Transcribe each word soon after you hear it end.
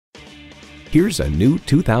Here's a new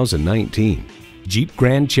 2019 Jeep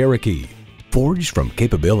Grand Cherokee. Forged from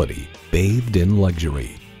capability, bathed in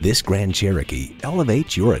luxury, this Grand Cherokee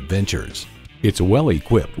elevates your adventures. It's well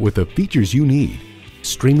equipped with the features you need: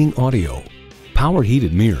 streaming audio, power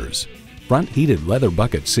heated mirrors, front heated leather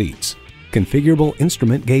bucket seats, configurable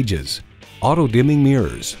instrument gauges, auto dimming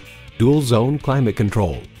mirrors, dual zone climate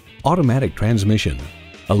control, automatic transmission,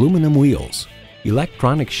 aluminum wheels,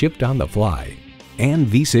 electronic shift on the fly, and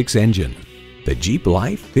V6 engine. The Jeep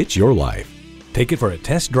life fits your life. Take it for a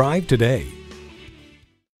test drive today.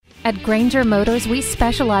 At Granger Motors, we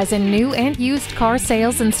specialize in new and used car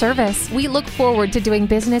sales and service. We look forward to doing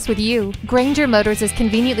business with you. Granger Motors is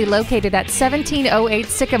conveniently located at 1708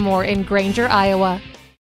 Sycamore in Granger, Iowa.